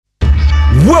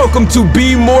Welcome to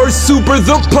Be More Super,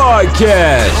 the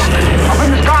podcast. Up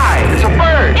in the sky, it's a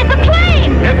bird. It's a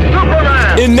plane. It's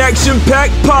Superman. An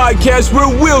action-packed podcast where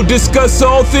we'll discuss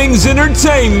all things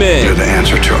entertainment. You're the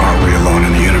answer to Are We Alone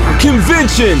in the Universe?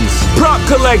 Conventions, prop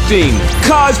collecting,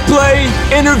 cosplay,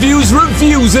 interviews,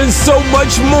 reviews, and so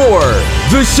much more.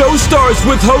 The show starts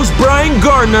with host Brian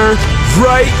Gardner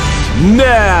right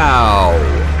now.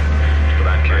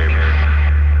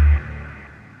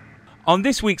 On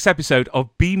this week's episode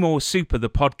of Be More Super, the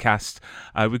podcast,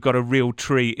 we've got a real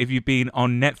treat. If you've been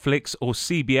on Netflix or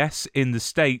CBS in the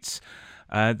States,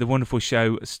 the wonderful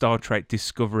show Star Trek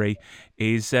Discovery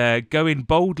is going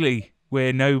boldly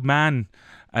where no man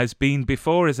has been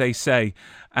before, as they say.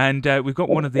 And we've got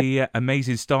one of the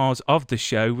amazing stars of the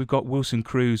show. We've got Wilson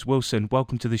Cruz. Wilson,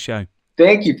 welcome to the show.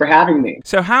 Thank you for having me.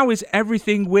 So how is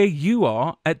everything where you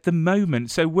are at the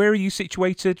moment? So where are you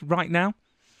situated right now?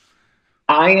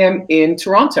 I am in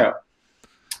Toronto,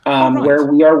 where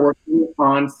we are working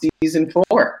on season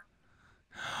 4.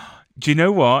 Do you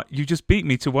know what? You just beat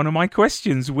me to one of my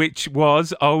questions, which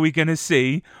was, are we going to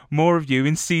see more of you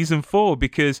in season 4?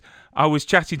 Because I was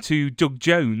chatting to Doug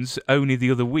Jones only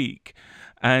the other week,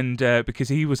 and because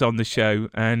he was on the show,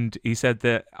 and he said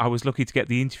that I was lucky to get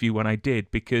the interview when I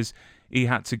did because he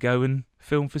had to go and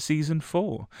film for season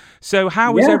 4. So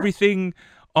how is everything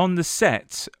on the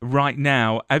set right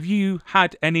now? Have you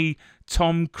had any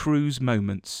Tom Cruise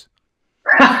moments?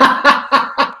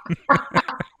 I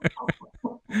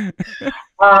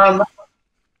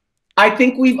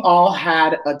think we've all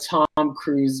had a Tom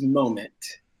Cruise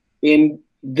moment in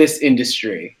this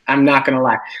industry. I'm not going to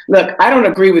lie. Look, I don't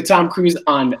agree with Tom Cruise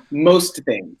on most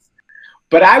things,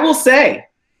 but I will say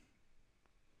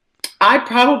I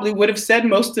probably would have said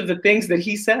most of the things that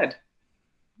he said.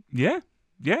 Yeah.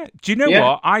 Yeah. Do you know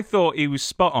what? I thought he was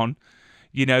spot on.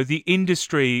 You know, the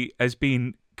industry has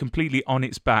been completely on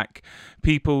its back.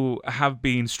 People have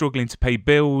been struggling to pay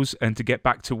bills and to get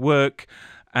back to work.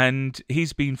 And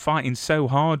he's been fighting so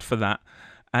hard for that.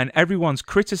 And everyone's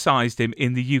criticised him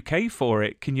in the UK for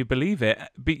it. Can you believe it?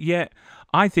 But yet,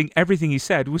 I think everything he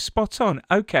said was spot on.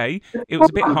 Okay, it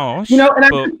was a bit harsh. You know, and I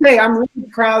have to say, I'm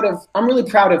really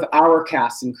proud of our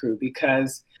cast and crew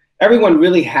because everyone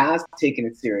really has taken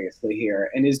it seriously here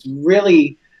and is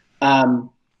really,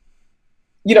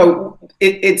 you know,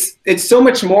 it's so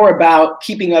much more about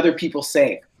keeping other people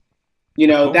safe. You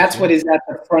know, that's what is at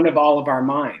the front of all of our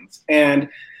minds. And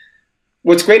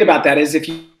what's great about that is if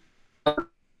you,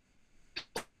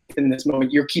 in this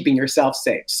moment, you're keeping yourself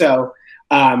safe. So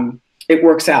it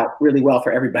works out really well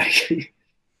for everybody.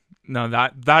 No,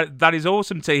 that is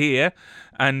awesome to hear.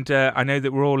 And I know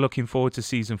that we're all looking forward to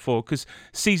season 4 because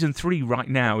season 3 right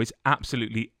now is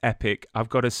absolutely epic. I've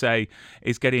got to say,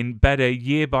 it's getting better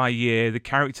year by year. The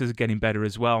characters are getting better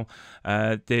as well.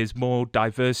 There's more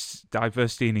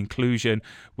diversity and inclusion,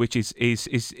 which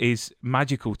is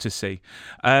magical to see.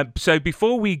 So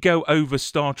before we go over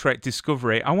Star Trek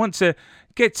Discovery, I want to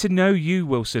get to know you,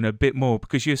 Wilson, a bit more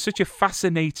because you're such a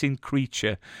fascinating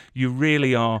creature. You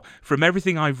really are. From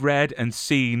everything I've read and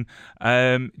seen,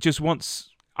 just once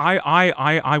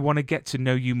I want to get to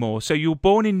know you more. So you were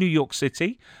born in New York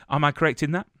City. Am I correct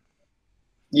in that?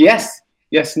 Yes,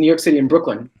 New York City in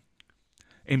Brooklyn.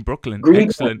 In Brooklyn, Greenpoint,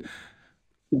 excellent.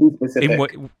 to be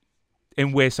specific.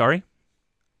 In where? Sorry.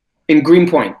 In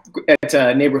Greenpoint, at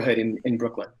a neighborhood in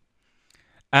Brooklyn.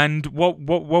 And what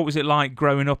was it like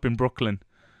growing up in Brooklyn?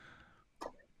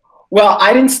 Well,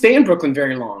 I didn't stay in Brooklyn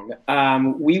very long.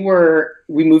 We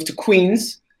moved to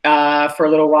Queens for a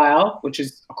little while, which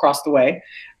is across the way.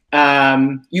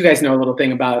 You guys know a little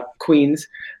thing about Queens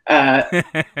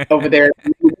over there.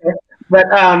 But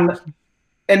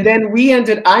and then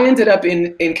I ended up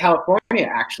in California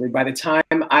actually by the time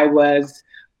I was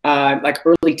like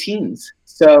early teens.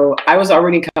 So I was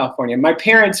already in California. My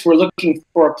parents were looking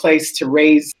for a place to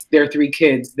raise their 3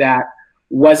 kids that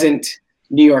wasn't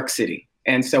New York City.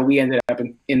 And so we ended up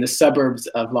in the suburbs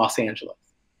of Los Angeles.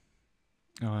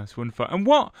 Oh, that's wonderful. And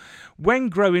when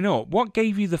growing up, what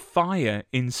gave you the fire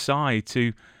inside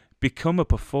to become a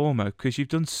performer? Because you've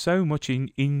done so much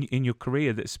in your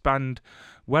career that spanned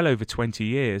well over 20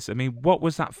 years. I mean, what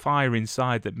was that fire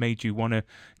inside that made you want to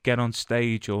get on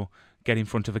stage or get in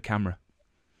front of a camera?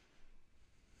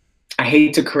 I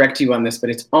hate to correct you on this, but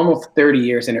it's almost 30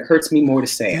 years, and it hurts me more to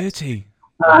say 30.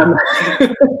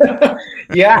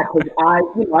 Yeah, because I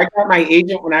got my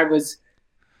agent when I was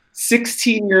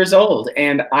 16 years old,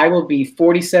 and I will be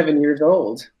 47 years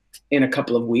old in a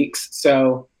couple of weeks.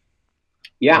 So,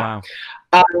 yeah.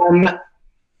 Wow.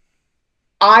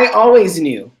 I always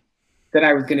knew that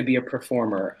I was going to be a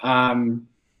performer.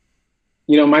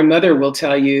 You know, my mother will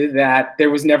tell you that there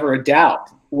was never a doubt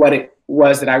what it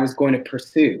was that I was going to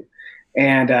pursue.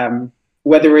 And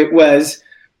whether it was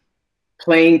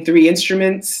playing 3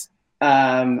 instruments,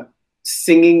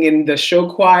 singing in the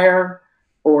show choir,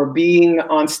 or being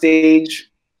on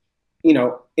stage, you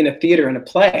know, in a theater, in a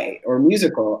play or a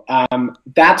musical,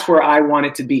 that's where I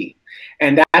wanted to be.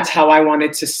 And that's how I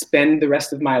wanted to spend the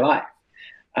rest of my life.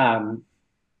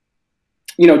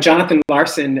 You know, Jonathan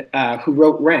Larson, who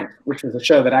wrote Rent, which was a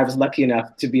show that I was lucky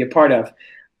enough to be a part of,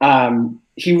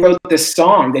 he wrote this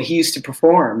song that he used to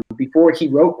perform before he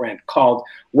wrote Rent called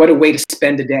 "What a Way to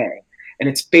Spend a Day." And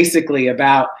it's basically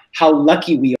about how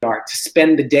lucky we are to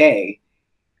spend the day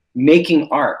making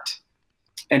art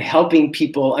and helping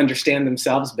people understand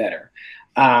themselves better.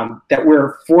 That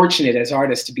we're fortunate as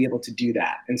artists to be able to do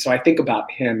that. And so I think about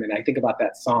him and I think about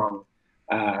that song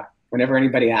whenever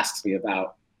anybody asks me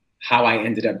about how I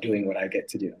ended up doing what I get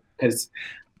to do. Because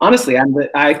honestly,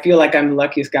 I feel like I'm the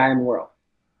luckiest guy in the world.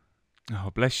 Oh,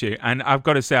 bless you. And I've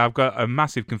got to say, I've got a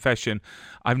massive confession.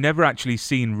 I've never actually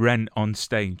seen Rent on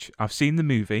stage. I've seen the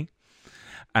movie.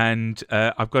 And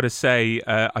I've got to say,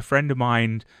 a friend of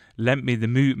mine lent me the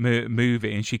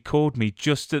movie, and she called me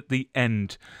just at the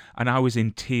end, and I was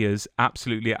in tears.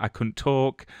 Absolutely, I couldn't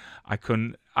talk. I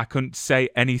couldn't say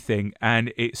anything,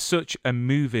 and it's such a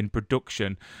moving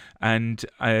production. And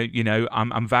you know,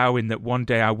 I'm vowing that one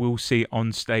day I will see it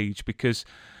on stage, because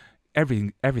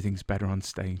everything's better on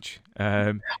stage.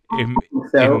 In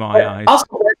my eyes.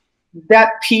 Also,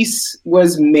 that piece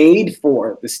was made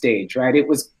for the stage, right? It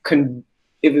was conceived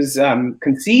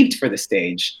for the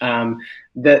stage.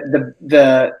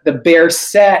 The bare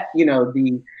set, you know,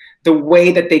 the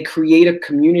way that they create a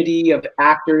community of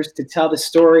actors to tell the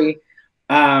story.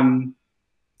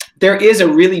 There is a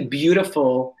really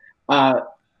beautiful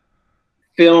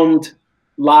filmed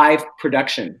live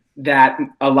production that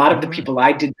a lot of the people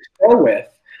I did the show with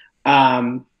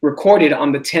recorded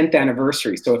on the 10th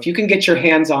anniversary. So if you can get your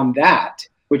hands on that,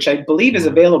 which I believe is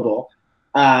available,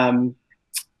 that'd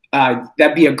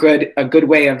be a good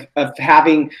way of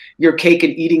having your cake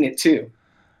and eating it too.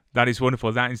 That is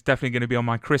wonderful. That is definitely going to be on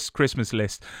my Christmas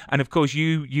list. And of course,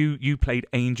 you played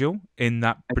Angel in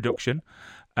that production,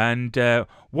 and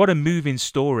what a moving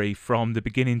story from the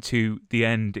beginning to the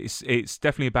end. It's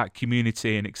definitely about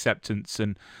community and acceptance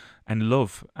and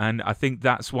love. And I think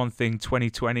that's one thing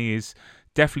 2020 is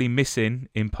definitely missing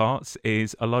in parts,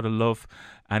 is a lot of love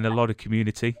and a lot of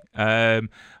community.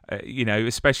 You know,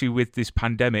 especially with this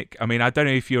pandemic. I mean, I don't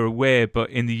know if you're aware, but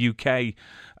in the UK,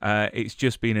 it's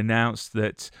just been announced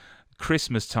that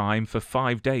Christmas time for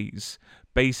 5 days,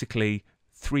 basically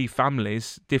 3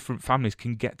 different families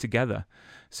can get together.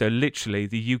 So literally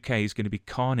the UK is going to be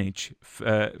carnage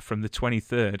from the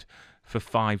 23rd for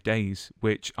 5 days,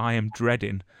 which I am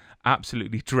dreading,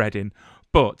 absolutely dreading.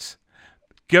 But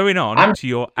going on to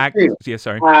your act. Yeah,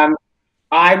 sorry.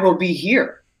 I will be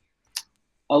here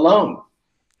alone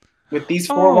with these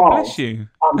 4 walls.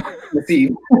 Bless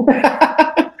you.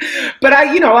 But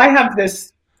I have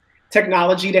this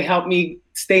technology to help me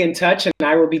stay in touch, and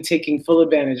I will be taking full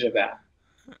advantage of that.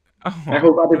 I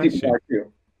hope other people are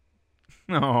too.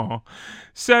 Oh,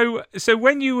 so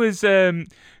when you was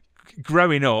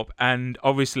growing up and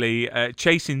obviously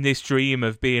chasing this dream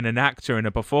of being an actor and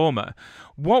a performer,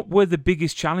 what were the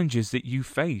biggest challenges that you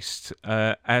faced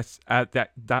at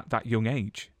that young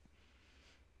age?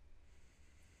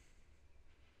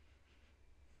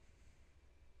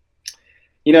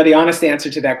 You know, the honest answer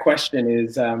to that question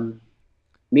is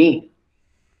me.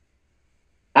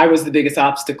 I was the biggest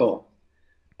obstacle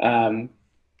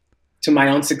to my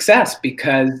own success,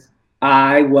 because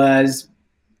I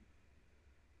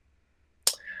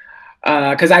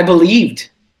believed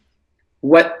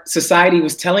what society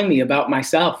was telling me about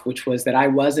myself, which was that I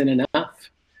wasn't enough.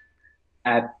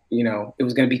 That, you know, it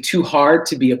was going to be too hard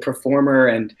to be a performer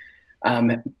and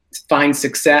find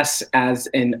success as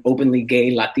an openly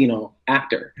gay Latino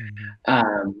actor.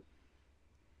 Mm-hmm.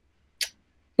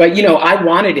 But, you know, I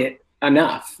wanted it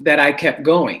enough that I kept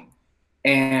going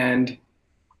and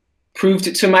proved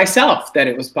it to myself that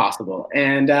it was possible.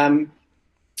 And,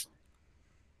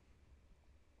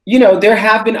 you know, there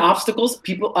have been obstacles.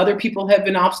 Other people have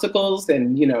been obstacles.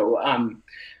 And, you know,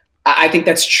 I think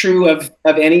that's true of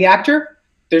any actor.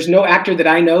 There's no actor that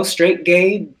I know, straight,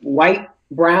 gay, white,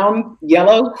 brown,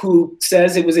 yellow, who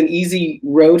says it was an easy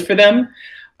road for them.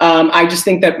 I just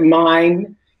think that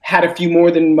mine had a few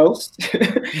more than most.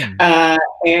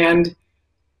 And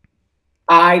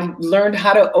I learned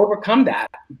how to overcome that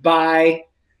by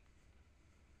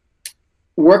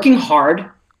working hard,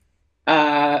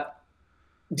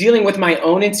 dealing with my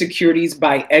own insecurities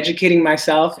by educating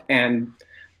myself and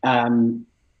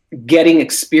getting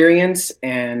experience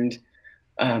and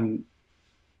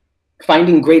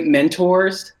finding great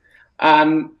mentors.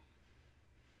 But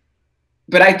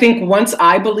I think once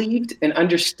I believed and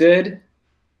understood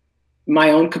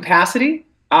my own capacity,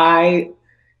 I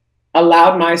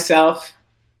allowed myself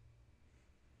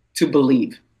to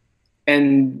believe.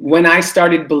 And when I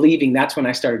started believing, that's when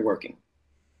I started working.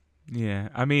 Yeah,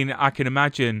 I mean, I can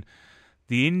imagine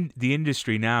the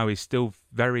industry now is still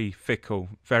very fickle,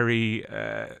 very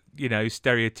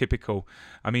stereotypical.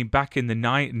 I mean, back in the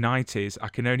 90s, I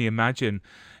can only imagine,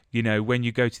 when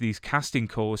you go to these casting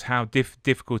calls, how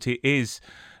difficult it is,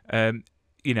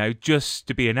 just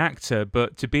to be an actor,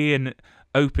 but to be an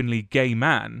openly gay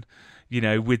man.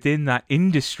 Within that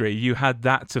industry, you had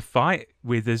that to fight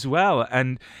with as well.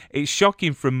 And it's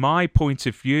shocking from my point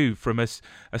of view, from a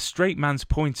straight man's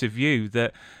point of view,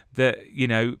 that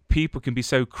people can be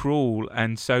so cruel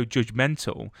and so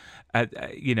judgmental,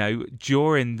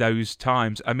 during those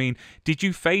times. I mean, did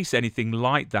you face anything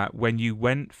like that when you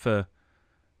went for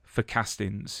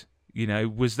castings?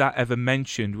 Was that ever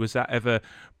mentioned? Was that ever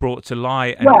brought to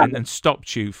light and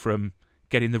stopped you from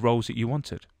getting the roles that you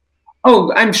wanted?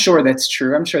 Oh, I'm sure that's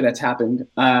true. I'm sure that's happened.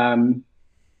 One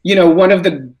of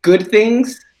the good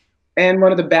things and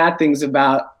one of the bad things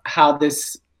about how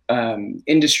this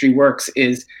industry works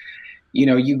is,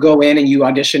 you go in and you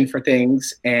audition for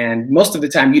things, and most of the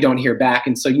time you don't hear back,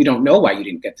 and so you don't know why you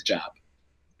didn't get the job.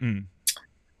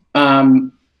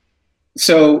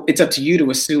 So it's up to you to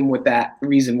assume what that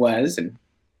reason was,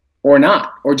 or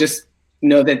not, or just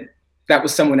know that that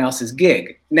was someone else's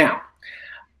gig. Now,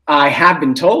 I have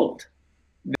been told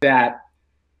that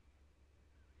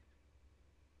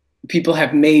people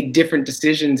have made different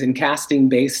decisions in casting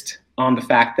based on the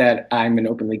fact that I'm an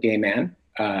openly gay man,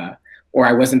 or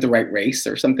I wasn't the right race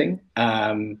or something.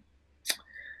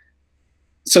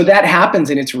 So that happens,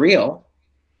 and it's real.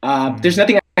 There's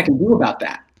nothing I can do about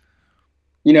that.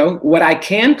 What I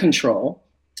can control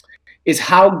is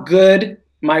how good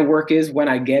my work is when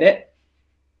I get it,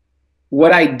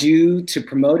 what I do to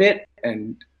promote it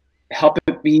and help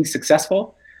it be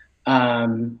successful.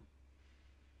 Those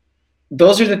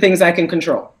are the things I can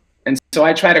control. And so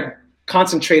I try to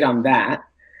concentrate on that,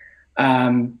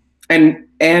 and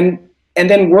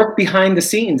then work behind the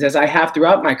scenes, as I have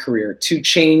throughout my career, to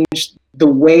change the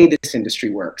way this industry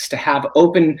works, to have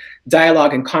open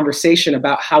dialogue and conversation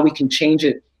about how we can change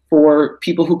it for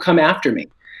people who come after me,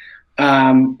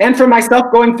 and for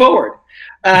myself going forward,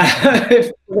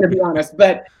 if we're going to be honest.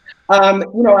 But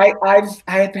I've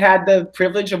had the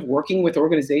privilege of working with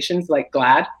organizations like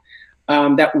GLAAD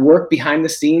that work behind the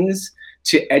scenes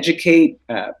to educate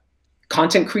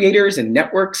content creators and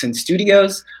networks and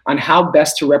studios on how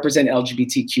best to represent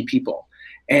LGBTQ people.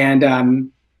 And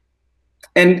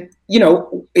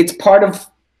it's part of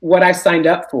what I signed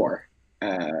up for.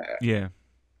 Yeah.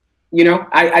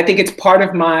 I think it's part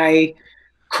of my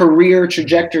career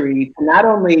trajectory to not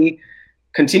only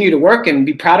continue to work and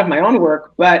be proud of my own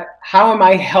work, but how am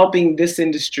I helping this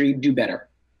industry do better?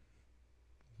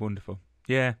 Wonderful.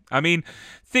 Yeah. I mean,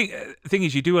 thing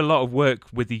is, you do a lot of work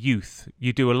with the youth.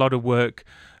 You do a lot of work,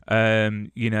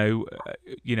 with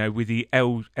the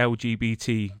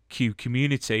LGBTQ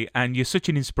community, and you're such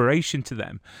an inspiration to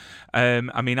them.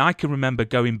 I mean, I can remember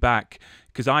going back,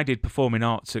 because I did performing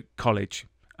arts at college.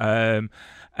 And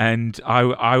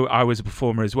I was a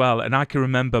performer as well. And I can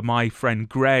remember my friend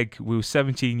Greg, we were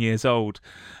 17 years old,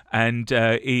 and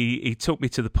he took me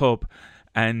to the pub,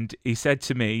 and he said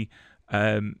to me,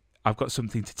 I've got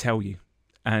something to tell you.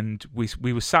 And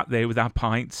we were sat there with our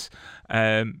pints,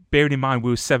 bearing in mind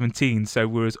we were 17, so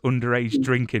we were underage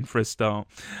drinking for a start.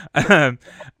 And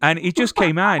he just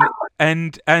came out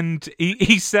and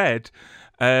he said,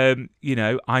 I'm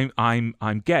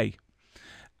gay.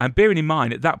 And bearing in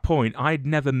mind, at that point, I had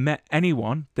never met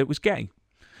anyone that was gay.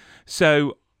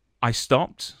 So I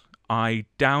stopped, I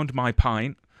downed my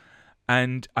pint,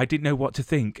 and I didn't know what to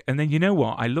think. And then, you know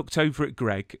what? I looked over at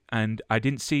Greg, and I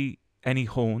didn't see any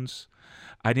horns.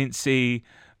 I didn't see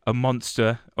a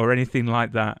monster or anything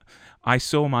like that. I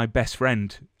saw my best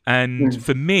friend. And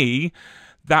for me,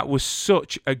 that was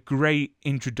such a great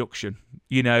introduction.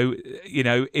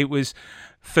 It was...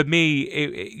 For me,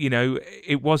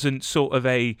 it wasn't sort of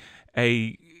a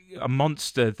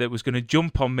monster that was going to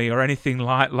jump on me or anything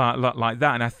like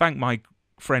that. And I thank my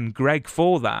friend Greg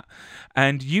for that.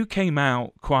 And you came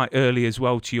out quite early as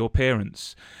well to your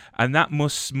parents, and that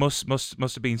must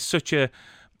have been such a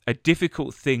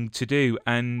difficult thing to do.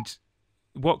 And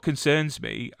what concerns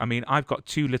me, I mean, I've got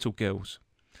 2 little girls,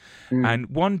 and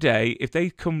one day if they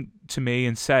come to me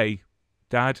and say,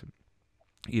 "Dad,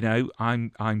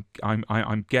 I'm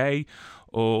gay,"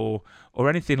 or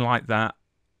anything like that,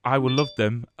 I will love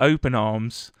them, open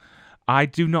arms. I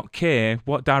do not care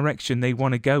what direction they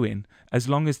want to go in, as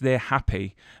long as they're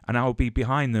happy, and I'll be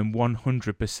behind them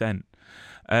 100%.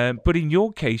 But in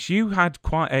your case, you had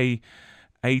quite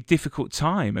a difficult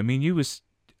time. I mean, you was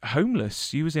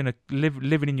homeless. You was in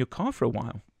living in your car for a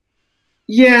while.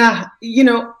 Yeah,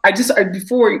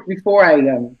 before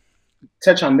I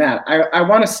touch on that, I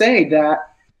want to say that,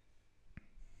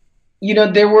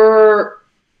 there were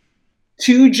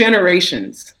 2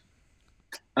 generations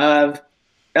of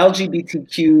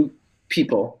LGBTQ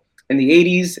people in the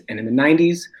 80s and in the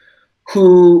 90s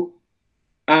who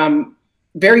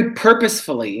very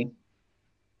purposefully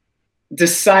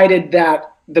decided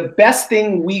that the best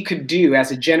thing we could do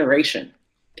as a generation,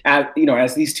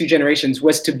 as these 2 generations,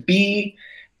 was to be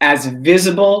as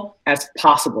visible as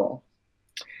possible.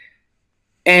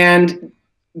 And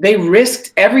they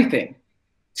risked everything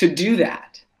to do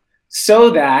that, so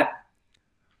that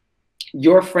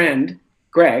your friend,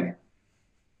 Greg,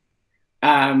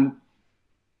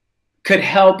 could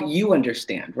help you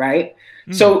understand, right?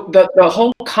 So the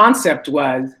whole concept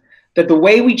was that the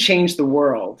way we change the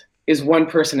world is one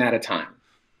person at a time.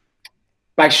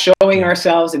 By showing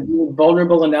ourselves and being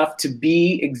vulnerable enough to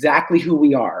be exactly who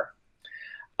we are,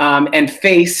 and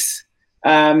face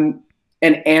and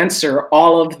answer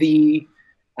all of the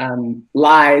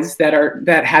lies that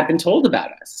had been told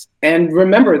about us. And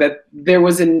remember that there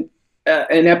was an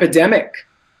epidemic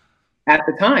at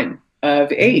the time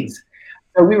of AIDS.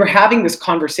 So we were having this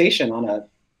conversation on a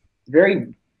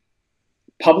very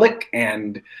public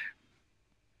and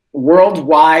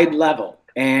worldwide level.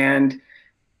 And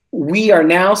we are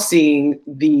now seeing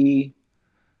the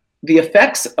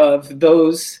effects of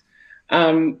those,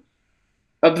 of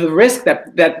the risk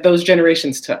that those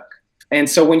generations took. And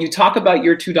so when you talk about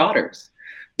your 2 daughters,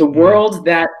 the world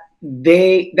that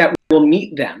will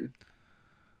meet them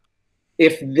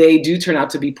if they do turn out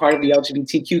to be part of the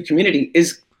LGBTQ community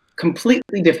is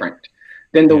completely different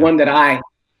than the one that I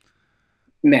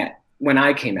met when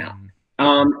I came out.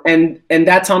 And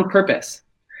that's on purpose.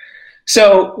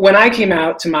 So when I came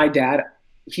out to my dad,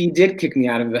 he did kick me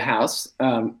out of the house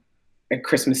at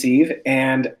Christmas Eve,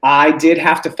 and I did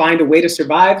have to find a way to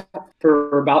survive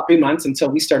for about 3 months until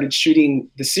we started shooting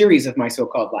the series of My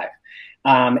So-Called Life.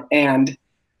 And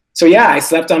so, yeah, I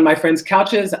slept on my friends'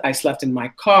 couches. I slept in my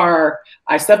car.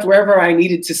 I slept wherever I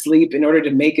needed to sleep in order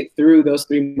to make it through those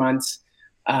 3 months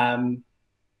and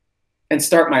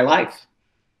start my life.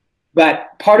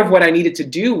 But part of what I needed to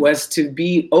do was to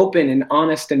be open and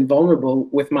honest and vulnerable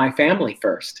with my family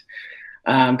first,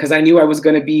 because I knew I was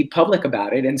going to be public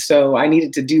about it. And so I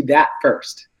needed to do that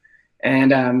first.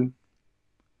 And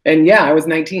yeah, I was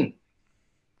 19.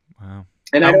 Wow.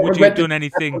 And would you have done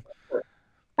anything?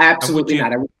 Absolutely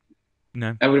not.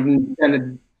 No. I would have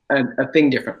done a thing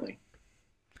differently.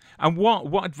 And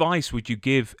what advice would you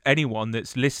give anyone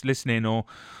that's listening or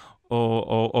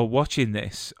watching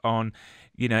this on,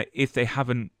 if they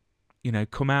haven't,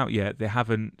 come out yet, they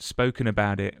haven't spoken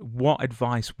about it, what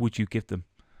advice would you give them?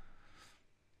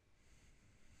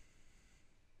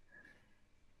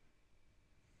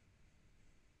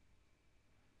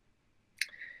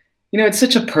 It's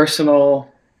such a personal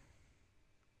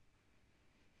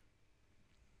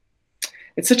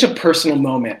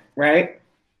moment, right?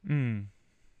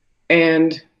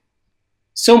 And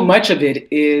so much of it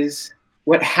is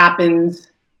what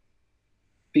happens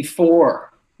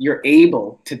before you're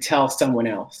able to tell someone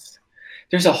else.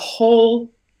 There's a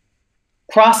whole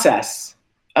process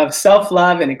of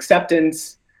self-love and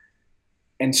acceptance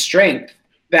and strength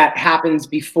that happens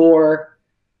before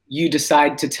you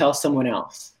decide to tell someone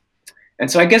else. And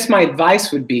so I guess my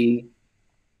advice would be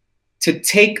to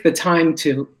take the time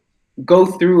to go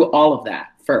through all of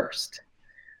that first.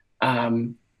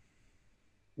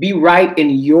 Be right in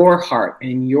your heart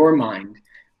and in your mind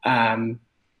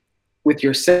with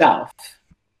yourself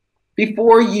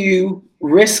before you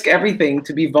risk everything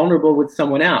to be vulnerable with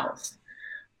someone else,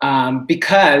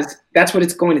 because that's what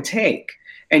it's going to take.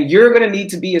 And you're going to need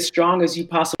to be as strong as you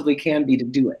possibly can be to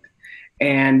do it,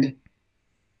 and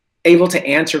able to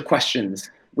answer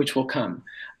questions which will come.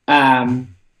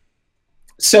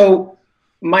 So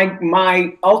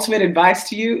my ultimate advice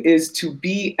to you is to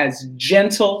be as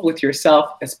gentle with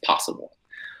yourself as possible,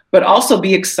 but also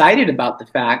be excited about the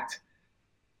fact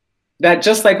that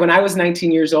just like when I was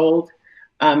 19 years old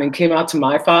and came out to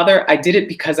my father, I did it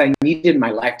because I needed my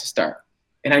life to start.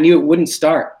 And I knew it wouldn't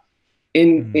start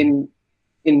in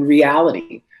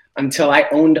reality until I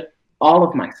owned all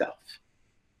of myself.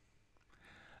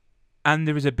 And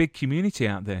there is a big community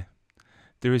out there.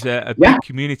 There is a big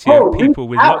community of people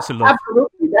with lots of love.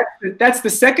 Absolutely. That's the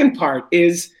second part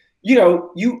is,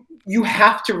 you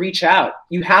have to reach out.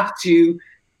 You have to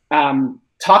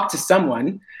talk to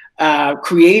someone,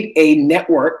 create a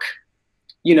network,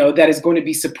 that is going to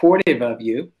be supportive of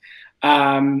you.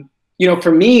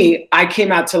 For me, I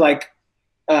came out to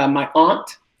my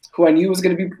aunt, who I knew was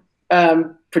going to be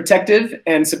protective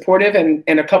and supportive,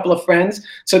 and a couple of friends,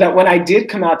 so that when I did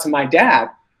come out to my dad,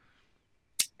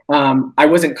 I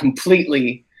wasn't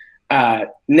completely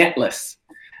netless.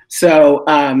 So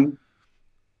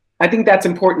I think that's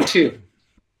important too.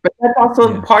 But that's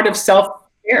also part of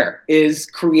self-care, is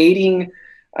creating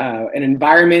an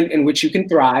environment in which you can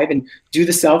thrive and do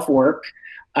the self-work,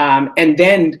 and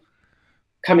then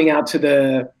coming out to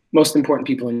the most important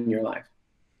people in your life.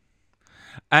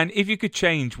 And if you could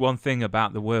change one thing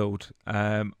about the world,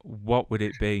 what would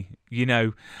it be?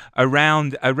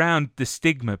 Around the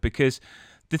stigma, because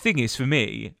the thing is, for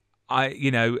me,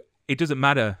 it doesn't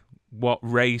matter what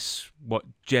race, what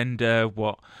gender,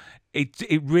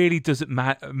 it really doesn't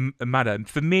matter.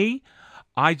 For me,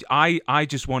 I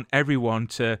just want everyone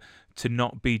to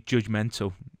not be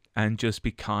judgmental and just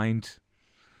be kind.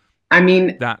 I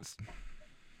mean, that's.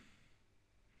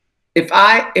 If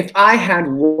I had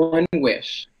one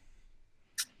wish,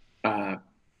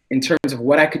 in terms of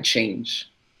what I could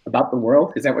change about the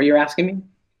world, is that what you're asking me?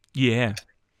 Yeah.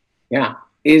 Yeah.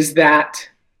 Is that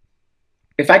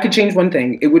if I could change one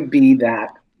thing, it would be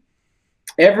that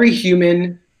every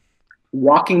human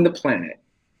walking the planet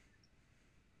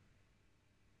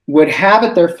would have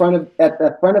at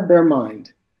the front of their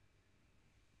mind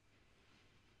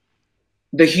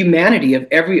the humanity of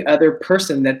every other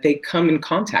person that they come in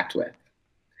contact with.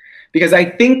 Because I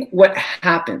think what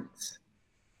happens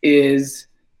is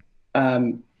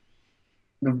the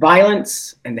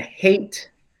violence and the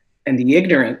hate and the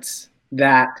ignorance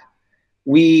that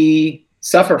we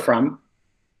suffer from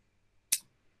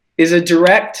is a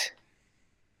direct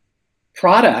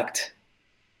product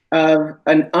of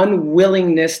an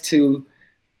unwillingness to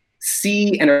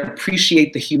see and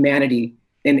appreciate the humanity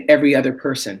in every other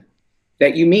person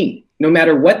that you meet, no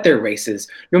matter what their race is,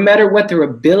 no matter what their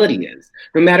ability is,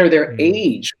 no matter their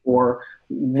age or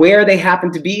where they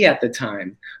happen to be at the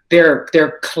time, their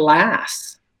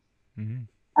class.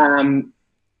 Mm-hmm.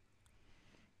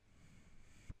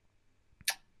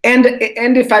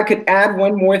 And if I could add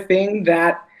one more thing,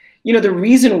 that the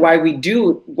reason why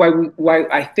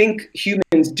I think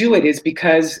humans do it is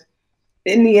because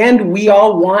in the end we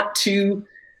all want to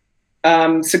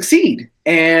succeed,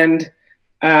 and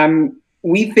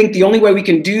we think the only way we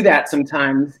can do that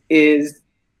sometimes is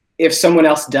if someone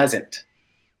else doesn't.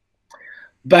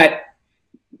 But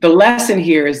the lesson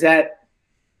here is that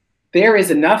there is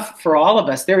enough for all of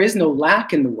us. There is no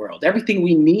lack in the world. Everything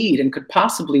we need and could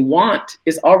possibly want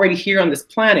is already here on this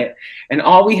planet. And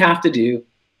all we have to do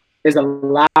is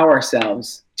allow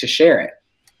ourselves to share it.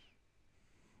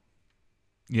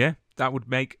 Yeah, that would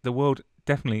make the world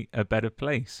definitely a better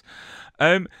place.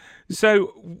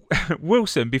 So,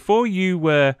 Wilson, before you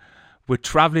were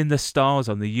traveling the stars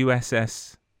on the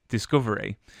USS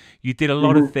Discovery, you did a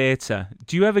lot of theatre.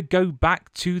 Do you ever go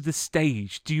back to the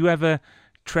stage? Do you ever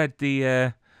tread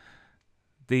the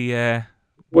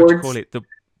what do you call it?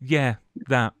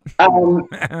 That.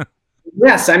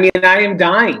 Yes, I mean, I am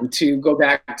dying to go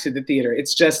back to the theater.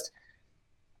 It's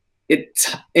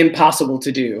impossible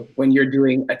to do when you're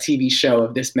doing a TV show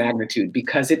of this magnitude,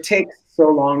 because it takes so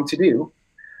long to do,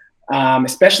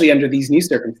 especially under these new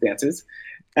circumstances.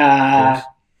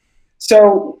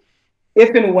 So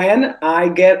if and when I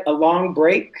get a long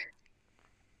break,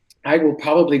 I will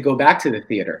probably go back to the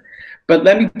theater. But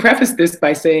let me preface this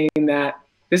by saying that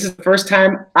this is the first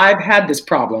time I've had this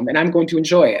problem, and I'm going to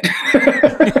enjoy it.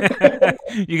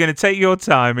 You're going to take your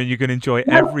time, and you're going to enjoy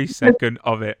every second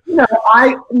of it. In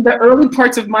the early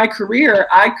parts of my career,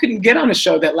 I couldn't get on a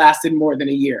show that lasted more than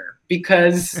a year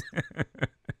because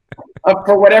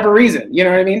for whatever reason, you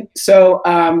know what I mean? So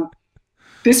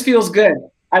this feels good.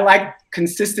 I like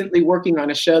consistently working on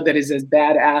a show that is as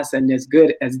badass and as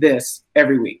good as this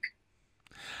every week.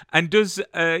 And does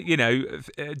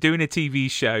doing a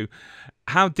TV show,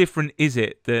 how different is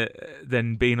it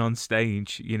than being on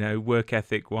stage? Work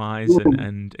ethic wise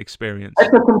and experience.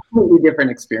 It's a completely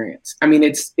different experience. I mean,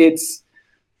 it's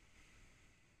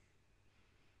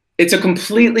a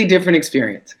completely different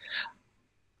experience.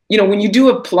 When you do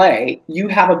a play, you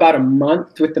have about a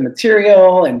month with the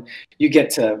material, and you get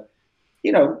to,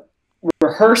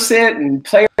 rehearse it and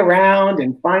play around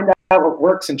and find out what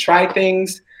works and try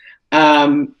things.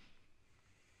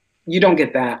 You don't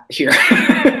get that here.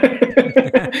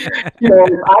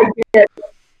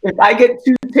 If I get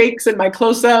 2 takes in my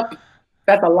close-up,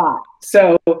 that's a lot.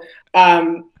 So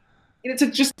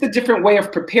it's just a different way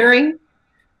of preparing.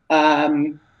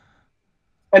 and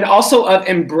also of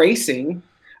embracing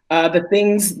the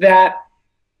things that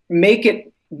make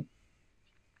it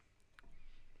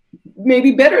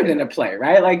maybe better than a play,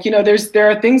 right? Like,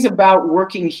 there are things about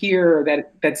working here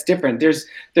that's different. There's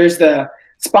the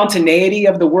spontaneity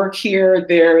of the work here.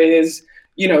 There is,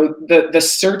 the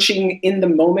searching in the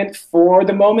moment for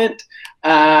the moment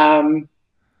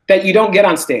that you don't get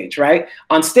on stage, right?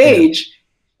 On stage,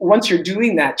 once you're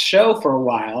doing that show for a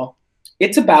while,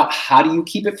 it's about how do you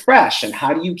keep it fresh and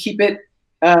how do you keep it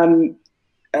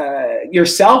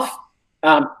yourself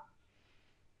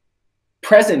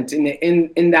present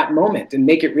in that moment and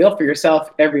make it real for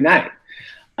yourself every night.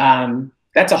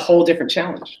 That's a whole different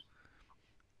challenge.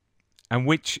 And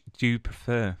which do you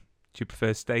prefer? Do you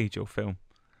prefer stage or film?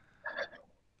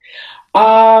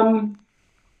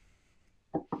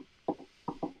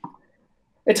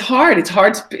 It's hard. It's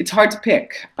hard to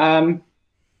pick. Well,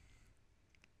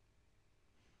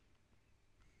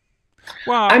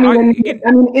 I mean,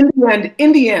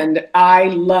 in the end, I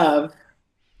love.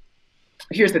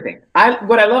 Here's the thing.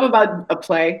 What I love about a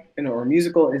play or a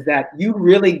musical is that you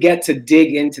really get to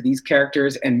dig into these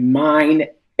characters and mine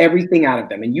everything out of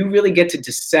them, and you really get to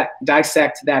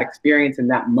dissect that experience in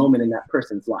that moment in that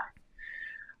person's life.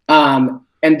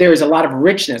 And there's a lot of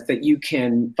richness that you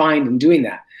can find in doing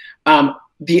that.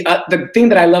 The thing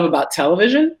that I love about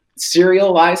television,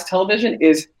 serialized television,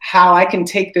 is how I can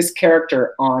take this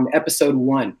character on episode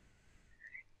 1,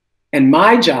 and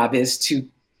my job is to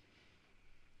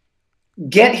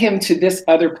get him to this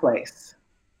other place.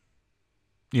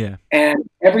 Yeah. And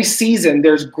every season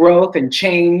there's growth and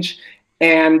change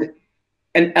and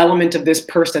an element of this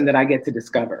person that I get to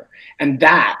discover. And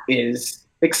that is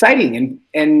exciting.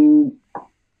 And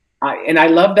I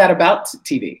love that about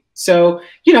TV. So,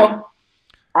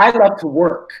 I love to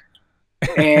work,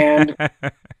 and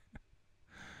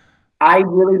I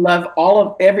really love all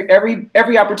of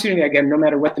every opportunity I get, no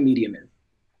matter what the medium is.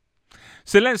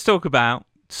 So let's talk about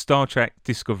Star Trek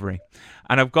Discovery.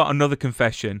 And I've got another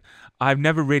confession. I've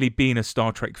never really been a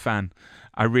Star Trek fan.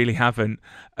 I really haven't.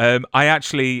 I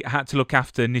actually had to look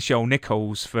after Nichelle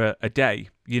Nichols for a day,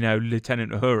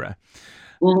 Lieutenant Uhura.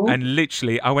 Mm-hmm. And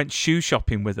literally, I went shoe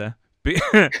shopping with her.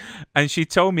 And she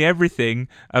told me everything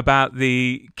about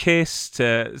the kiss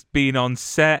to being on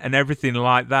set and everything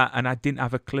like that, and I didn't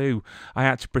have a clue. I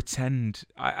had to pretend.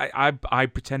 I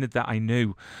pretended that I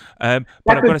knew. But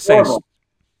I've got to say,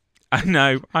 I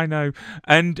know.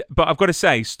 But I've got to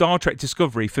say, Star Trek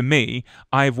Discovery, for me,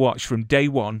 I've watched from day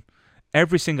one,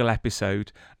 every single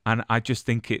episode, and I just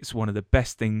think it's one of the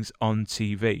best things on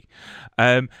TV.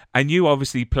 And you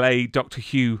obviously play Dr.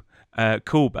 Hugh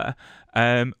Culber.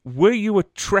 Were you a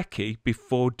Trekkie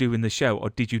before doing the show, or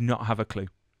did you not have a clue?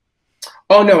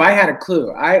 Oh no, I had a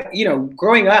clue.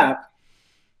 Growing up,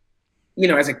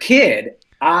 as a kid,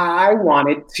 I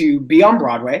wanted to be on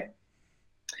Broadway,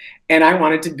 and I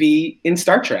wanted to be in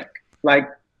Star Trek. Like,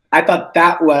 I thought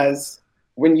that was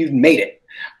when you've made it.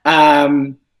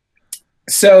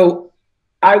 So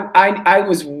I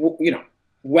was,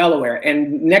 well aware,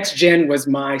 and Next Gen was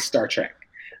my Star Trek.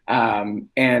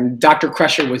 And Dr.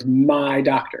 Crusher was my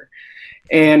doctor.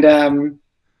 And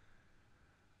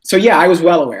so yeah, I was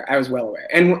well aware.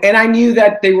 And I knew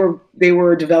that they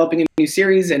were developing a new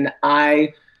series, and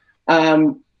I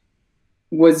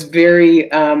was very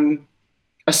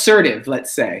assertive,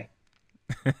 let's say,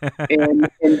 in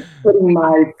putting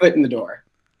my foot in the door.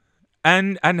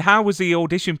 And how was the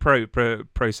audition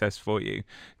process for you?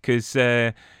 Because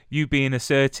you being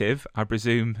assertive, I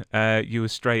presume you were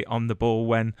straight on the ball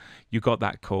when you got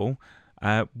that call.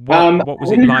 What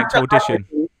was it like to audition?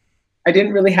 I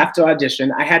didn't really have to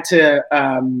audition. I had to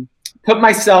put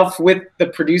myself with the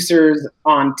producers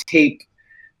on tape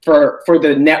for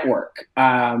the network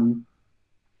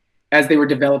as they were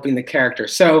developing the character.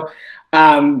 So,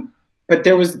 but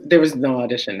there was no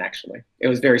audition, actually. It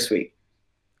was very sweet.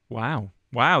 Wow.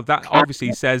 That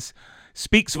obviously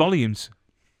speaks volumes.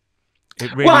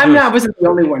 It really does. I wasn't the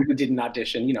only one who didn't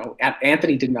audition.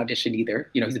 Anthony didn't audition either.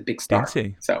 He's a big star. Did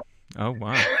he? So. Oh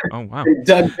wow.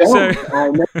 Doug Jones,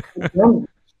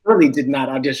 really did not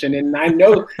audition, and I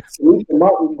know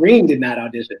Martin Green did not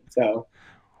audition. So.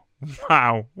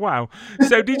 Wow.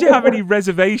 So did you have any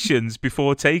reservations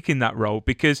before taking that role?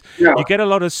 Because you get a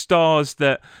lot of stars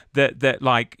that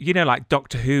like, like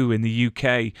Doctor Who in the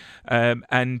UK,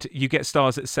 and you get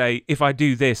stars that say, if I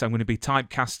do this, I'm going to be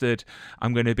typecasted.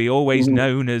 I'm going to be always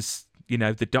known as,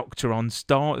 the Doctor on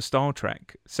Star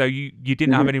Trek. So you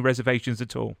didn't have any reservations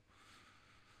at all?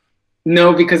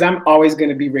 No, because I'm always going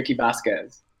to be Ricky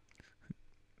Vasquez.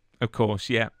 Of course,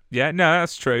 yeah. No,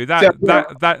 that's true. That is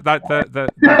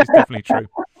definitely true.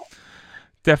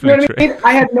 Definitely what I mean?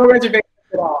 I had no reservations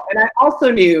at all. And I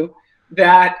also knew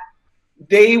that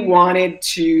they wanted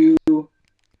to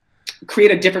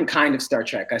create a different kind of Star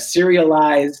Trek, a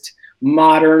serialized,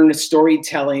 modern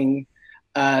storytelling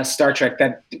Star Trek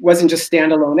that wasn't just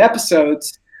standalone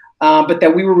episodes, but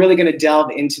that we were really going to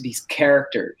delve into these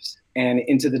characters and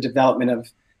into the development of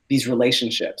these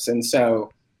relationships. And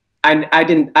so I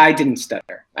didn't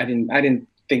stutter. I didn't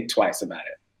think twice about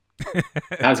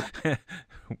it.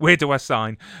 Where do I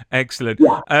sign? Excellent.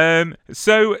 Yeah.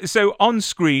 So on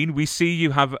screen we see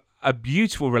you have a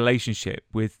beautiful relationship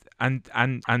with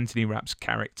Anthony Rapp's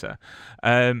character,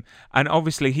 and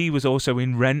obviously he was also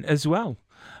in Rent as well.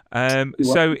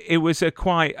 So it was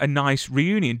quite a nice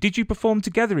reunion. Did you perform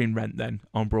together in Rent then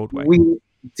on Broadway? We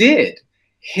did.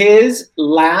 His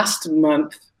last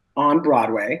month on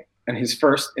Broadway and his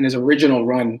original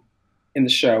run in the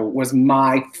show was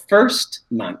my first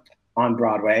month on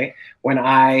Broadway when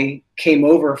I came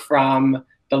over from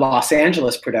the Los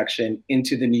Angeles production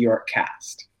into the New York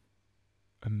cast.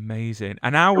 Amazing.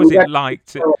 And how was it like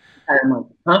to?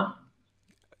 Huh?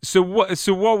 So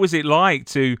what was it like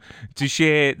to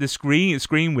share the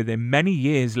screen with him many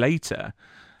years later,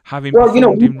 having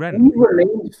performed in Rent? We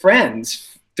remained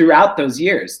friends throughout those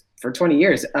years, for 20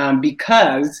 years,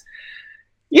 because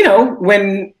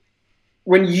when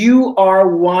you are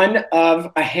one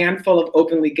of a handful of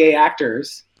openly gay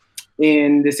actors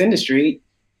in this industry,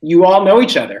 you all know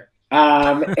each other.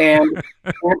 And Anthony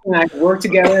and I worked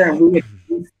together, and we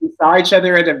saw each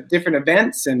other at different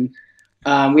events, and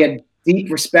we had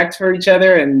deep respect for each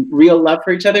other and real love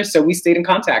for each other. So we stayed in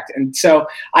contact. And so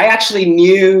I actually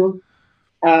knew,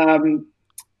 I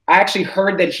actually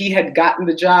heard that he had gotten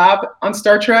the job on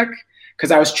Star Trek because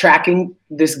I was tracking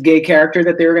this gay character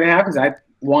that they were going to have because I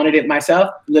wanted it myself.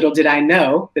 Little did I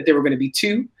know that there were going to be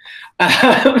two.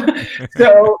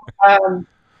 So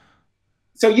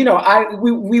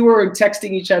we were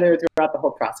texting each other throughout the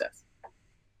whole process.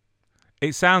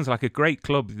 It sounds like a great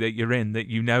club that you're in, that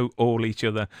you know all each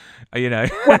other.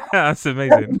 That's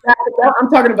amazing. I'm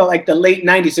talking about like the late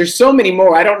 90s. There's so many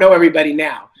more. I don't know everybody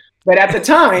now. But at the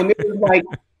time, it was like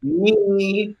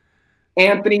me,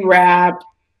 Anthony Rapp,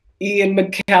 Ian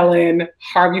McKellen,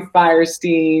 Harvey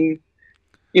Fierstein,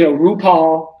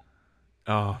 RuPaul.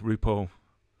 Oh, RuPaul.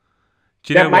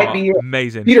 Do you know what?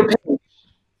 Amazing.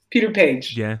 Peter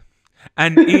Page. Yeah.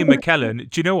 And Ian McKellen,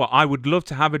 do you know what? I would love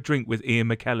to have a drink with Ian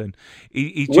McKellen.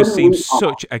 He just seems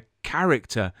such a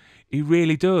character. He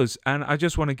really does. And I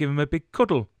just want to give him a big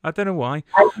cuddle. I don't know why.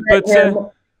 I met him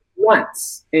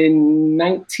once in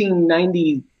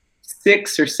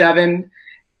 1996 or 7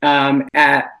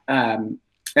 at an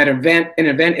event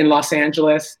in Los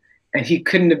Angeles. And he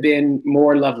couldn't have been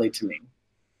more lovely to me.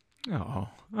 Oh,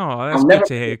 that's good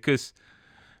to hear.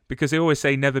 Because they always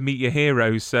say never meet your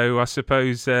heroes. So I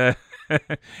suppose...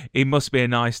 he must be a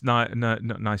nice person. I'm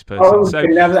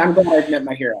glad I've met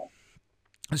my hero.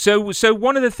 So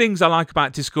one of the things I like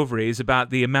about Discovery is about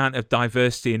the amount of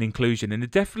diversity and inclusion, and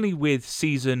definitely with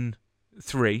season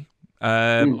 3.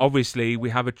 Obviously,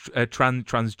 we have a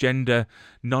transgender,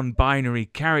 non-binary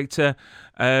character,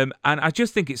 and I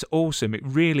just think it's awesome. It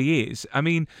really is. I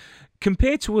mean,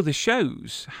 compared to other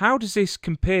shows, how does this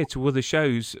compare to other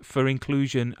shows for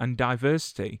inclusion and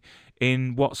diversity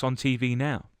in what's on TV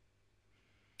now?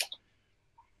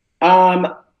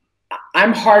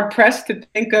 I'm hard pressed to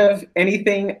think of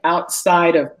anything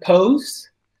outside of Pose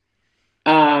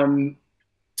on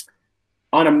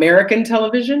American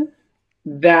television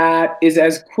that is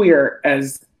as queer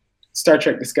as Star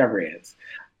Trek Discovery is.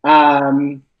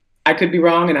 I could be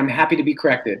wrong, and I'm happy to be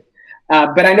corrected.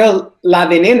 But I know La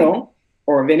Veneno,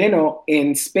 or Veneno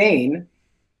in Spain,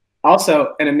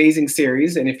 also an amazing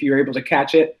series, and if you're able to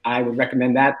catch it, I would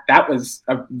recommend that. That was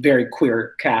a very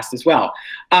queer cast as well.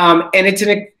 And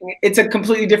it's a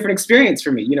completely different experience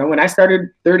for me. When I started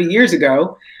 30 years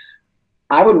ago,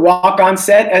 I would walk on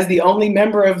set as the only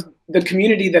member of the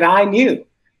community that I knew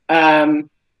on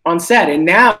set. And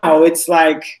now it's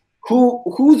like,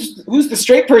 who's the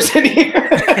straight person here?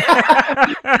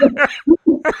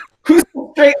 Who's the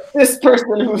straight this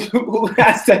person who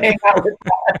has to hang out with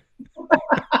that?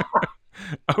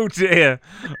 Oh dear.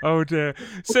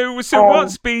 So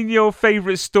what's been your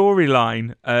favourite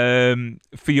storyline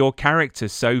for your character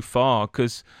so far?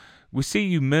 Because we see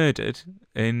you murdered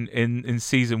in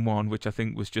season 1, which I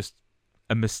think was just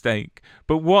a mistake.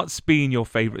 But what's been your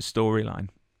favourite storyline?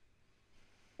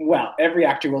 Well, every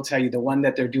actor will tell you the one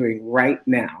that they're doing right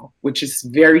now, which is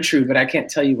very true, but I can't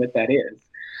tell you what that is.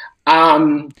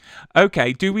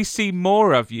 Okay, do we see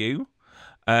more of you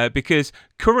because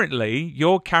currently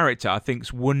your character I think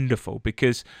is wonderful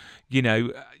because, you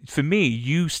know, for me,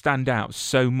 you stand out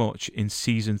so much in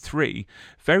season 3,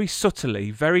 very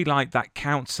subtly, very like that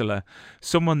counselor,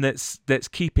 someone that's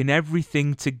keeping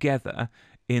everything together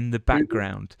in the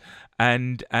background.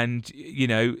 And you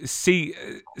know,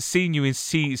 seeing you in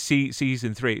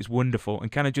season 3 is wonderful.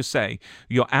 And can I just say,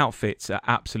 your outfits are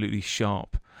absolutely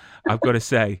sharp. I've got to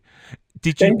say,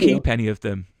 did you keep any of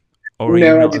them, or are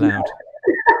you not allowed?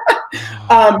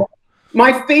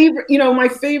 My favorite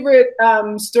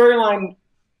storyline.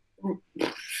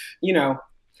 You know,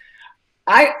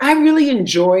 I really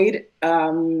enjoyed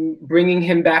bringing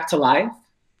him back to life.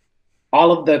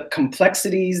 All of the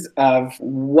complexities of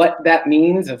what that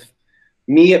means, of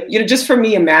me, you know, just for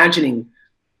me imagining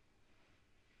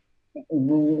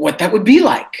what that would be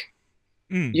like,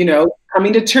 you know,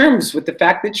 coming to terms with the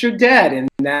fact that you're dead and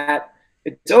that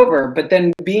it's over, but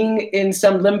then being in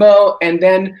some limbo and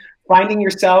then finding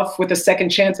yourself with a second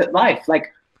chance at life.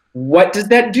 Like, what does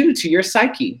that do to your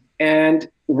psyche? And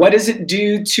what does it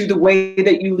do to the way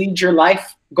that you lead your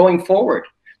life going forward?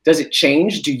 Does it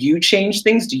change? Do you change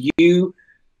things? Do you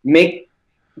make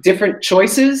different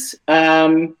choices?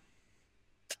 And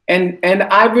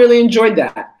I really enjoyed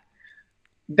that.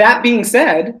 That being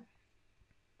said,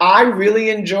 I really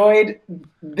enjoyed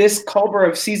this Culber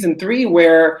of season 3,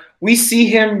 where we see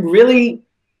him really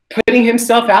putting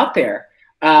himself out there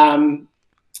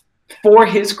for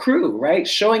his crew, right?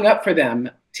 Showing up for them,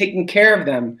 taking care of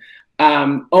them,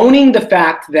 owning the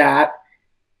fact that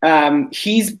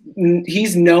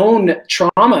he's known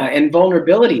trauma and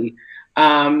vulnerability.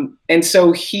 And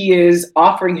so he is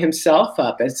offering himself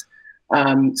up as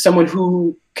someone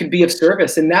who could be of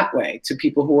service in that way to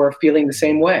people who are feeling the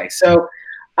same way. So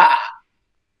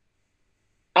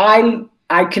I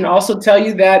can also tell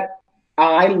you that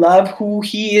I love who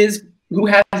he is,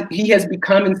 he has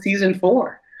become in season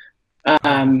 4.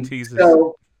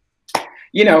 So,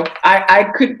 you know,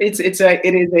 it is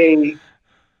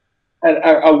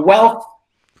a wealth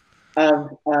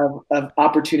of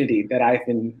opportunity that I've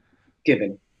been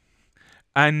given.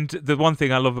 And the one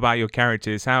thing I love about your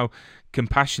character is how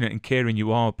compassionate and caring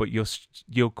you are, but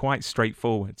you're quite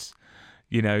straightforward.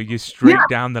 You know, you're straight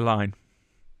down the line.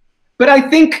 But I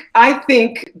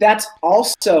think that's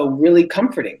also really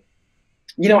comforting.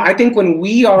 You know, I think when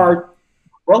we are,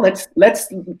 well, let's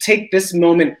take this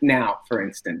moment now, for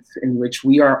instance, in which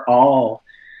we are all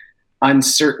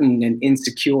uncertain and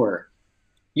insecure.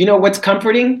 You know what's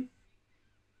comforting?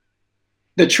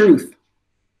 The truth.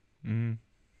 Mm.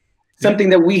 Something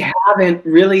that we haven't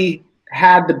really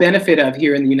had the benefit of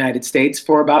here in the United States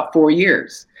for about 4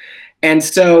 years. And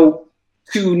so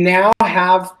to now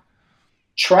have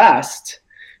trust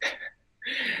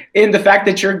in the fact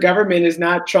that your government is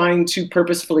not trying to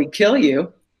purposefully kill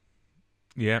you,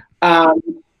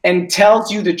 and tells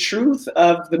you the truth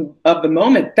of the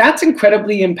moment, that's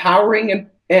incredibly empowering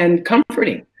and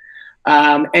comforting,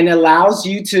 and allows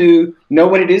you to know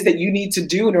what it is that you need to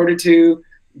do in order to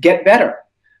get better.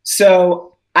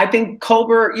 So I think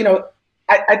Culber, you know,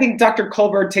 I think Dr.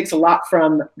 Culber takes a lot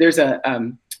from, there's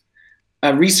a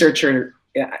researcher,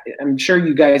 I'm sure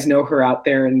you guys know her out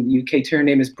there in the UK, her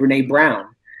name is Brene Brown.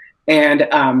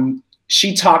 And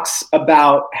she talks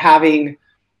about having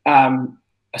a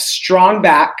strong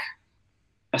back,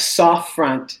 a soft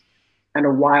front, and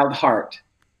a wild heart.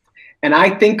 And I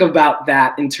think about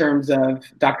that in terms of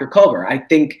Dr. Culber. I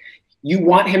think you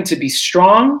want him to be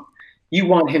strong, you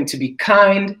want him to be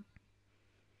kind,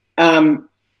 and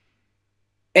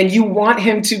you want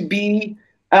him to be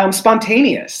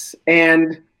spontaneous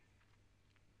and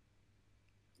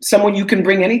someone you can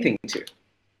bring anything to.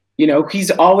 You know,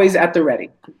 he's always at the ready.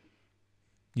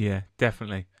 Yeah,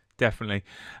 definitely.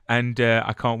 And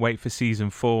I can't wait for season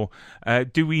 4.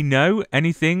 Do we know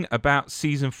anything about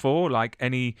season 4? Like,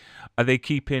 are they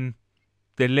keeping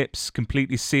their lips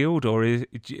completely sealed, or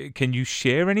can you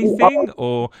share anything?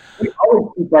 Or we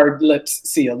always keep our lips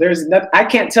sealed. I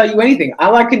can't tell you anything.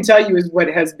 All I can tell you is what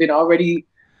has been already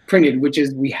printed, which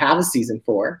is we have a season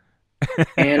 4,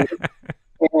 and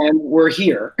we're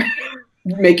here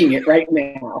making it right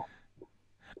now.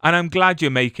 And I'm glad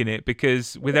you're making it,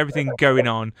 because with everything going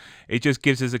on, it just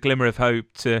gives us a glimmer of hope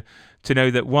to know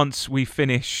that once we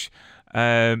finish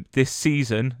this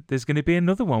season, there's going to be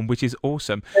another one, which is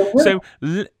awesome. So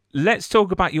let's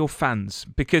talk about your fans,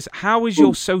 because how has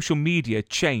your social media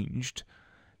changed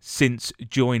since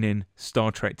joining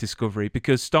Star Trek Discovery?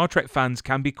 Because Star Trek fans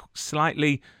can be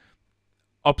slightly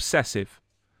obsessive.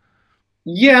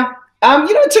 Yeah.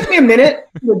 You know, it took me a minute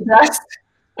to adjust.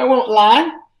 I won't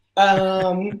lie.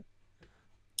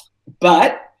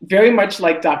 But very much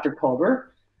like Dr. Culber,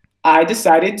 I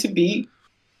decided to be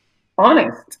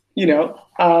honest,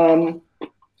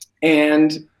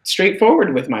 and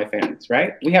straightforward with my fans,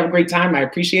 right? We have a great time. I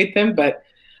appreciate them, but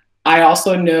I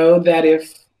also know that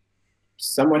if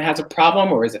someone has a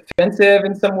problem or is offensive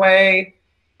in some way,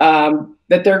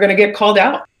 that they're going to get called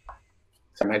out.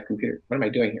 Sorry, my computer. What am I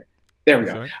doing here? There we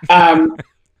go.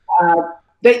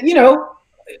 That,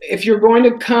 if you're going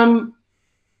to come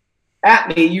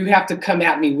at me, you have to come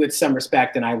at me with some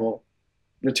respect, and I will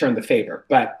return the favor.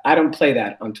 But I don't play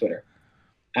that on Twitter.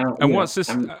 What's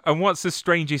the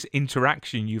strangest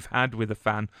interaction you've had with a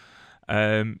fan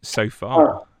so far?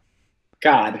 Oh,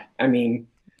 God, I mean,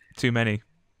 too many.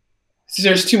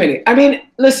 There's too many. I mean,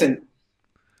 listen.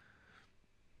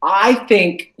 I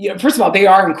think first of all, they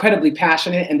are incredibly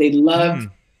passionate and they love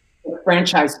the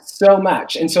franchise so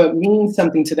much, and so it means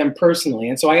something to them personally.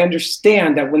 And so I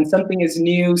understand that when something is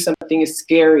new, something is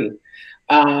scary,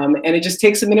 and it just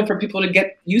takes a minute for people to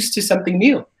get used to something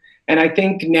new. And I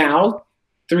think now,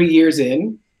 3 years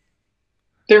in,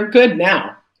 they're good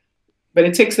now, but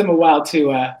it takes them a while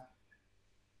to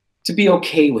be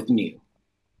okay with new.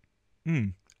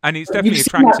 And it's definitely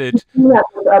attracted.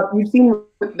 You've seen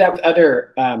that with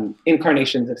other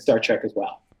incarnations of Star Trek as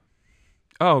well.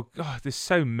 Oh God, there's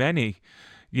so many.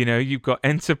 You've got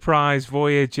Enterprise,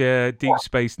 Voyager, Deep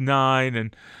Space Nine,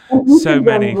 and so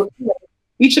many.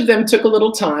 Each of them took a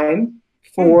little time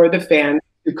for the fans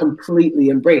to completely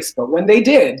embrace, but when they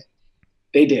did,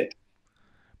 they did.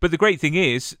 But the great thing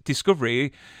is,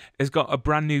 Discovery has got a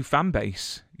brand new fan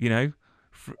base,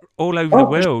 all over the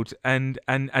world, and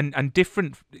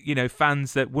different,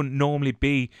 fans that wouldn't normally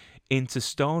be into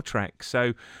Star Trek.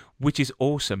 So, which is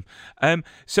awesome.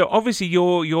 So obviously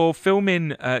you're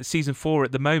filming season 4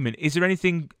 at the moment. Is there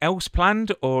anything else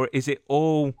planned, or is it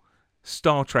all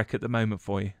Star Trek at the moment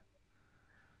for you?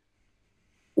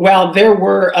 Well, there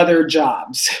were other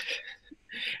jobs.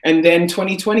 And then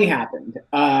 2020 happened.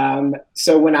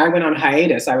 So when I went on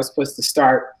hiatus, I was supposed to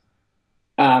start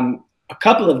a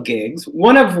couple of gigs,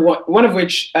 one of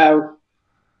which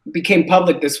became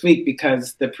public this week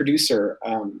because the producer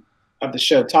of the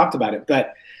show talked about it.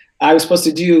 But I was supposed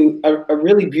to do a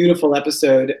really beautiful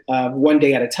episode of One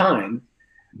Day at a Time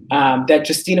that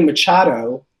Justina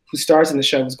Machado, who stars in the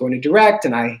show, was going to direct.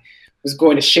 And I was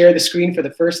going to share the screen for the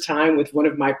first time with one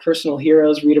of my personal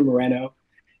heroes, Rita Moreno.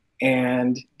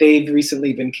 And they've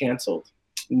recently been canceled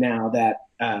now that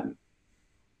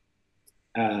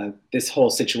this whole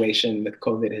situation with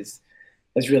COVID has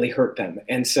really hurt them.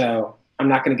 And so I'm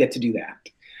not going to get to do that.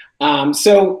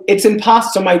 So it's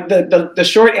impossible. So the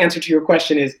short answer to your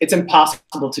question is it's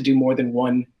impossible to do more than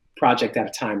one project at a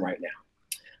time right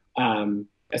now,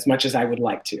 as much as I would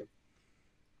like to.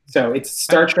 So it's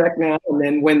Star Trek now, and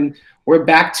then when we're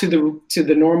back to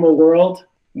the normal world,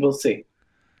 we'll see.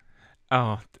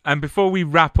 Oh, and before we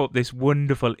wrap up this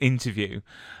wonderful interview,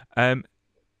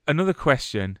 another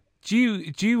question: Do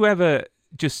you ever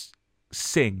just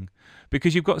sing?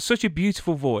 Because you've got such a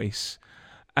beautiful voice,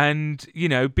 and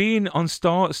being on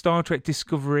Star Trek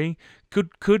Discovery,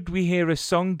 could we hear a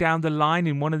song down the line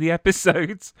in one of the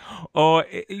episodes? Or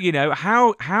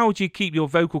how do you keep your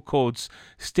vocal cords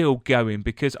still going?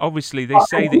 Because obviously they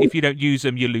say that if you don't use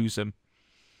them, you lose them.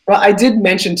 Well, I did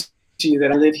mention to you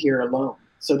that I live here alone.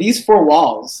 So these 4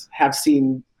 walls have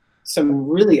seen some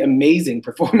really amazing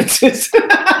performances.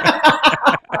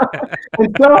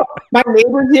 And so my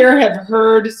neighbors here have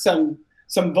heard some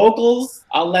vocals.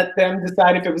 I'll let them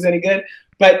decide if it was any good.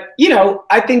 But,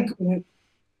 I think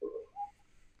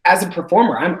as a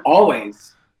performer, I'm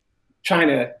always trying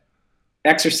to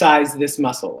exercise this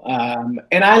muscle.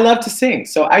 And I love to sing.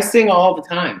 So I sing all the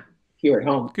time here at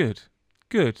home. Good.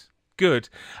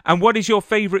 And what is your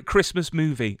favorite Christmas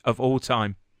movie of all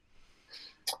time?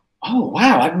 Oh,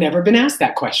 wow. I've never been asked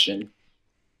that question.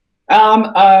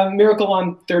 Miracle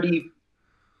on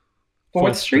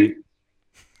 34th Street.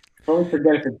 I always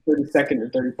forget if it's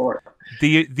 32nd or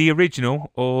 34th. The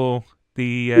original or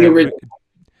the original.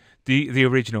 The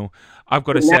original. I've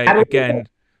got to say again,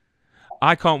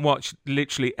 I can't watch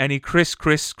literally any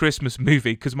Christmas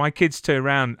movie because my kids turn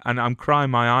around and I'm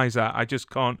crying my eyes out. I just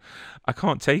can't. I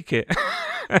can't take it.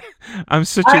 I'm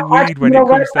such a weed when it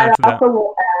comes down to that.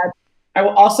 I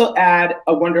will also add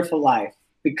A Wonderful Life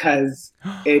because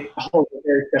it holds a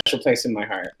very special place in my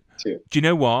heart too. Do you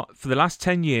know what? For the last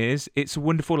 10 years, It's a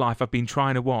Wonderful Life I've been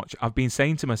trying to watch. I've been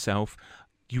saying to myself,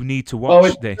 you need to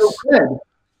watch this. So good.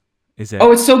 Is it?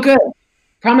 Oh, it's so good.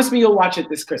 Promise me you'll watch it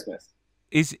this Christmas.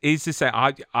 Is to say,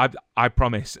 I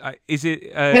promise. Is it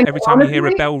every time you hear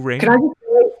a bell ring? Can I just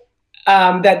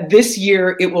say that this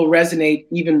year it will resonate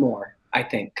even more, I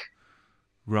think.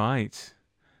 Right.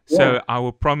 So Yeah. I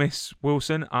will promise,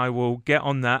 Wilson, I will get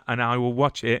on that and I will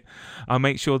watch it. I'll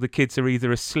make sure the kids are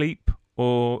either asleep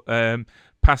or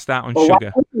passed out on Well, why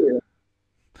sugar. don't you?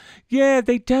 Yeah,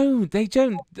 they don't.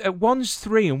 One's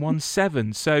 3 and one's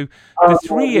 7. So Oh, the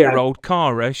 3-year-old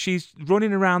Cara, she's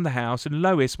running around the house, and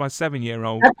Lois, my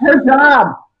 7-year-old. That's her job.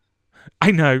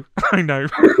 I know.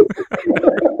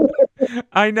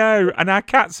 I know, and our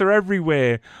cats are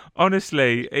everywhere.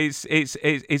 Honestly,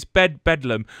 it's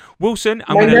bedlam. Wilson,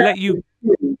 I'm going to let you.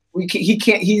 We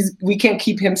can't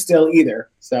keep him still either.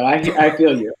 So I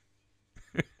feel you.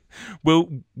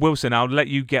 Wilson, I'll let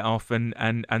you get off,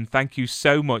 and thank you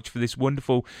so much for this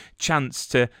wonderful chance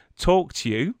to talk to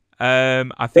you.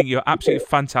 I think you're absolutely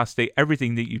fantastic.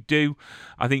 Everything that you do,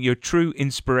 I think you're a true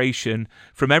inspiration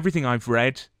from everything I've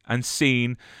read and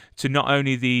seen to not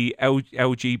only the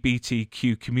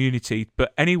LGBTQ community,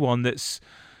 but anyone that's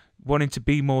wanting to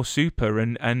be more super.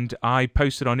 And I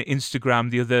posted on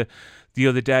Instagram the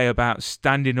other day about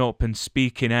standing up and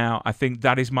speaking out. I think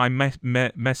that is my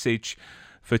message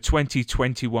for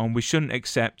 2021. We shouldn't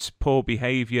accept poor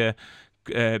behaviour,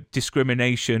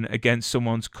 discrimination against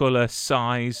someone's colour,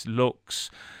 size,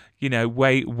 looks,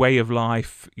 way of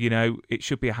life. It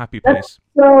should be a happy place.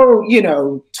 So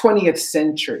 20th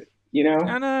century.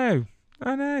 I know.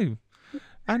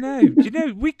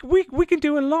 We can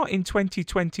do a lot in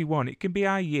 2021. It can be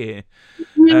our year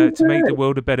to make the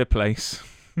world a better place.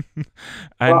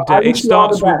 And it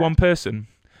starts with one person.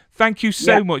 Thank you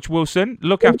so much, Wilson.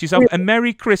 Look after yourself, and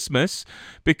Merry Christmas,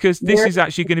 because this is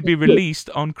actually going to be released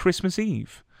on Christmas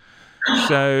Eve.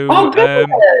 So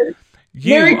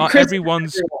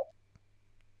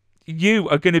you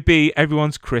are going to be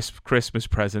everyone's Christmas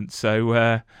present. So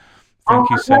thank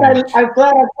you so much. I'm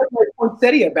glad I put my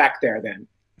poinsettia back there then.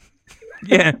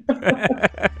 Yeah.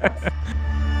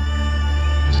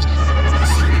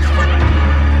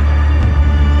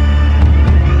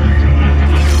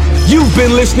 You've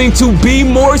been listening to Be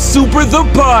More Super, the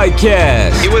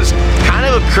podcast. It was kind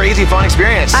of a crazy, fun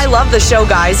experience. I love the show,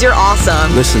 guys. You're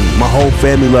awesome. Listen, my whole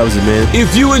family loves it, man.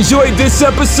 If you enjoyed this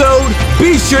episode,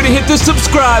 be sure to hit the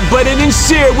subscribe button and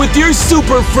share with your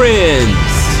super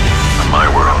friends.